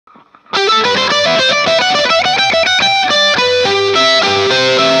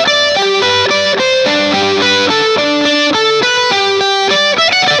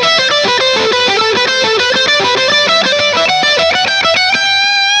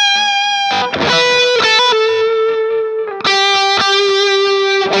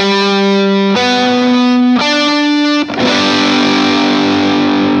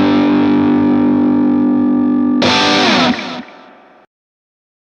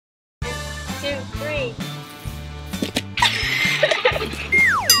3.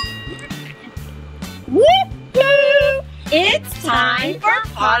 Woohoo! It's time for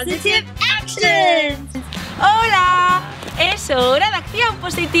positive actions. ¡Hola! Es hora de acción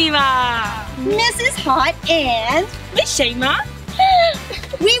positiva. Mrs. Hot and Miss Sheima.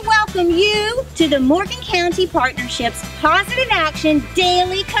 we welcome you to the Morgan County Partnership's Positive Action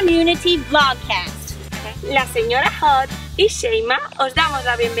Daily Community Vlogcast. La señora Hot y Sheima os damos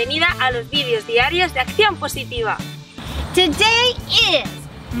la bienvenida a los vídeos diarios de acción positiva. Today is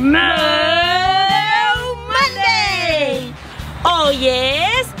MoTo Monday. Hoy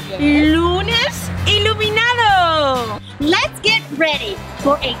es lunes iluminado. Let's get ready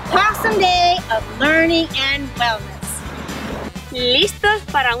for a awesome day of learning and wellness. ¿Listos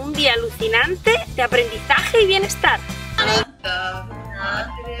para un día alucinante de aprendizaje y bienestar? The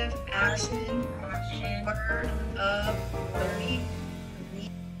positive action word of the week.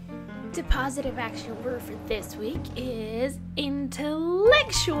 The positive action word for this week is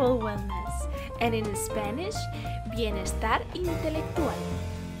intellectual wellness, and in Spanish, bienestar intelectual.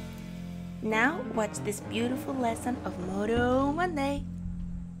 Now watch this beautiful lesson of MoTo Monday.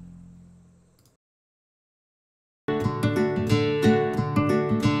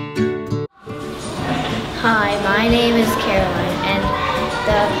 Hi, my name is Caroline, and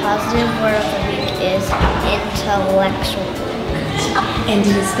the positive word of the week is intellectual. And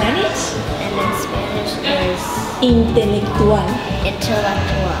in Spanish? And in Spanish is Intelectual.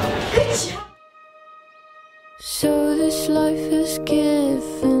 intellectual. So this life has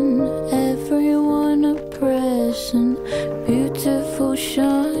given everyone a present, beautiful,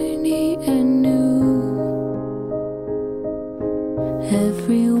 shiny and new.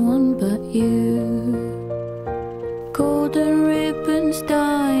 Everyone but you. Golden ribbons,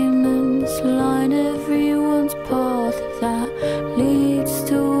 diamonds line everyone's path that leads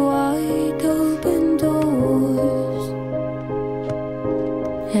to wide open doors.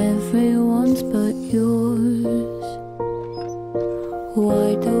 Everyone's but yours.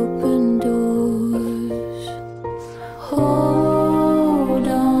 Wide open doors. Hold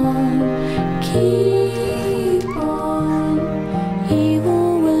on, keep on,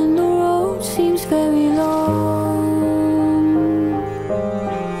 even when the road seems very long.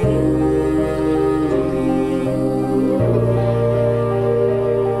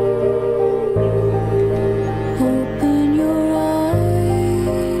 Open your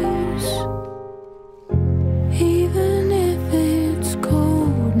eyes, even if it's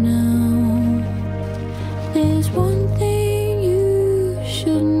cold now. There's one thing you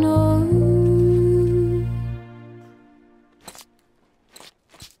should know.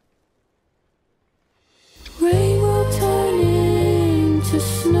 Rain will turn into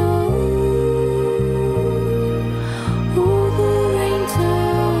snow. All the rain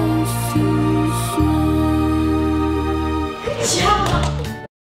turns to snow.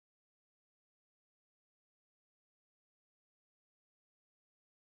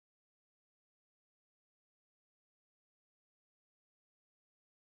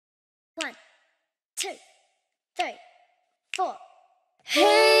 One, two, three, four.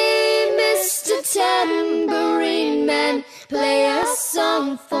 Hey, Mr. Tambourine Man, play a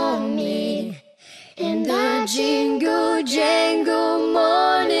song for me. In the jingle jangle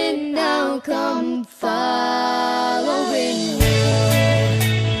morning, now come following me.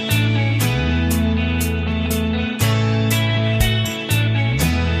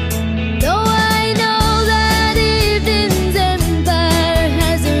 Though I know that evening's empire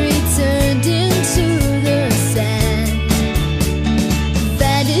has returned into the sand,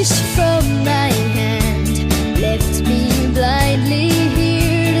 vanished from my hand, left me blindly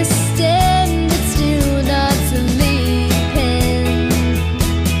here to stand, but still not sleeping.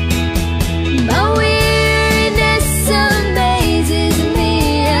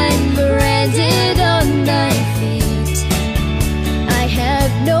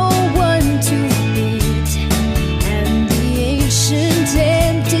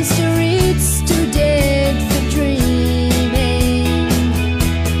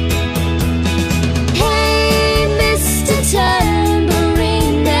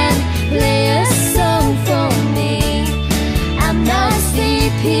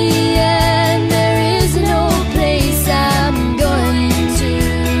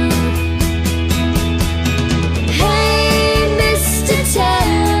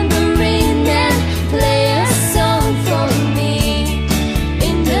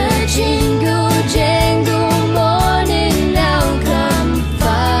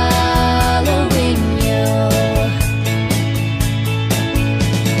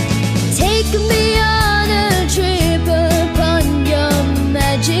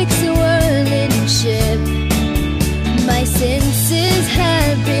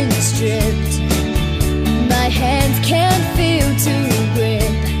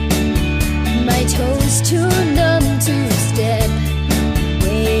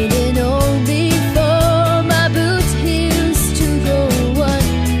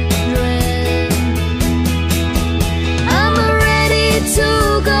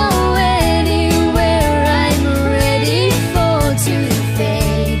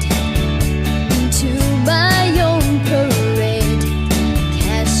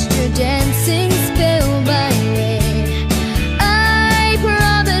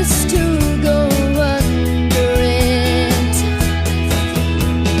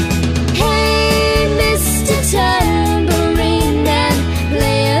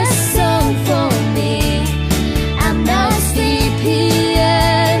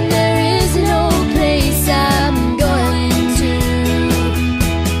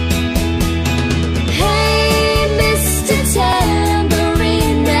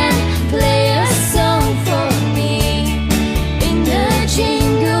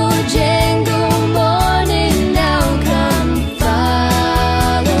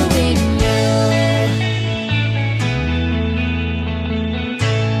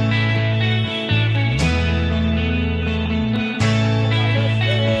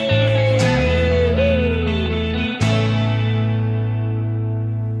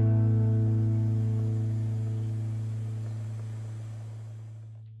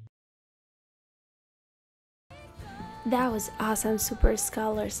 That was awesome, Super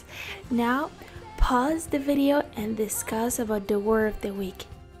Scholars. Now, pause the video and discuss about the word of the week.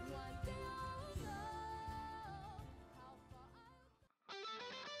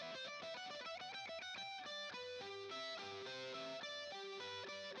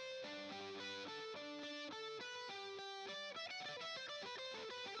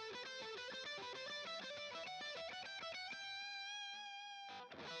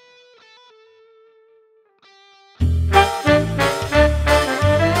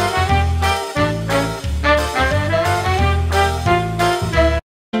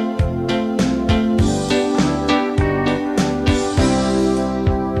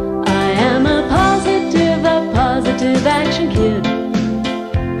 Action kid,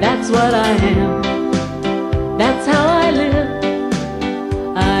 that's what I am, that's how I live.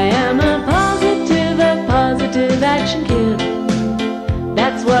 I am a positive action kid,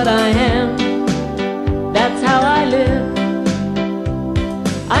 that's what I am, that's how I live.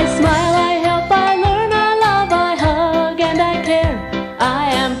 I smile, I help, I learn, I love, I hug and I care. I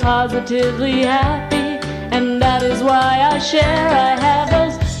am positively happy, and that is why I share. I have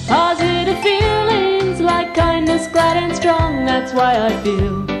those positive feelings like kindness, glad and strong. That's why I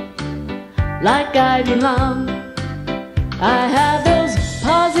feel like I belong. I have those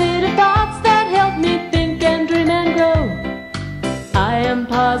positive thoughts that help me think and dream and grow. I am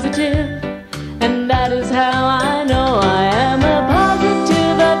positive, and that is how I know I am a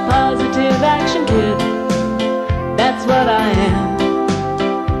positive action kid. That's what I am,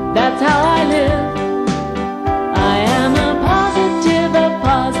 that's how I live. I am a positive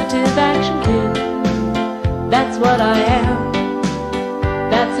action kid. That's what I am,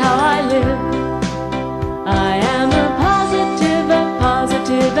 that's how I live. I am a positive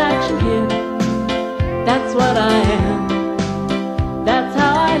action kid. That's what I am, that's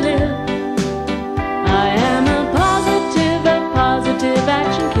how I live. I am a positive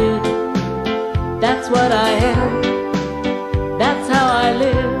action kid. That's what I am, that's how I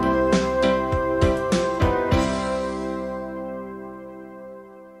live.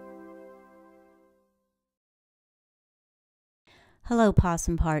 Hello,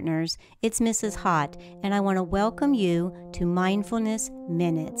 Possum Partners. It's Mrs. Hott, and I want to welcome you to Mindfulness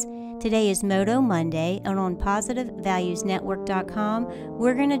Minutes. Today is MoTo Monday, and on PositiveValuesNetwork.com,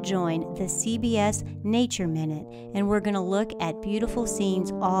 we're going to join the CBS Nature Minute, and we're going to look at beautiful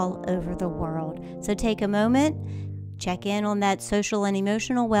scenes all over the world. So take a moment, check in on that social and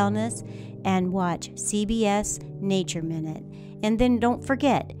emotional wellness, and watch CBS Nature Minute. And then don't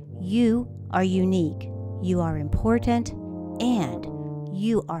forget, you are unique, you are important, and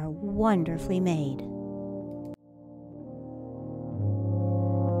you are wonderfully made.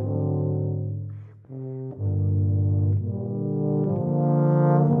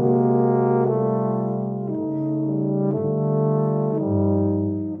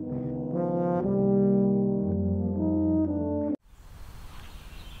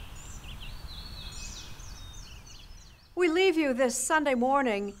 We leave you this Sunday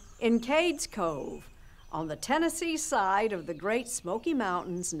morning in Cades Cove, on the Tennessee side of the Great Smoky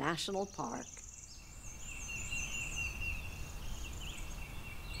Mountains National Park.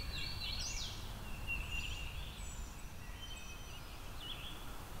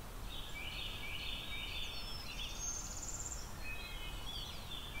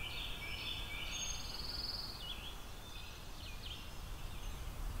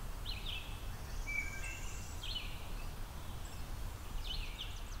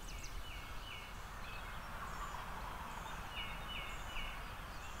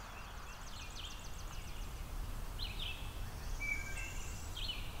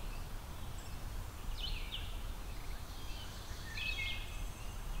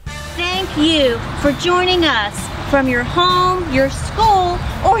 Thank you for joining us from your home, your school,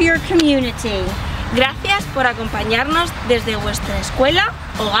 or your community. Gracias por acompañarnos desde vuestra escuela,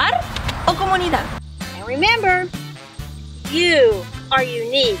 hogar o comunidad. And remember, You are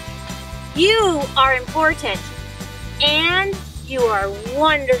unique, you are important. and you are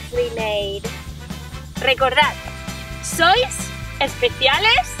wonderfully made. Recordad, sois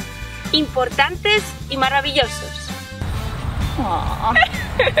especiales, importantes y maravillosos. Aww.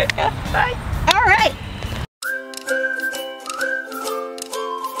 All right.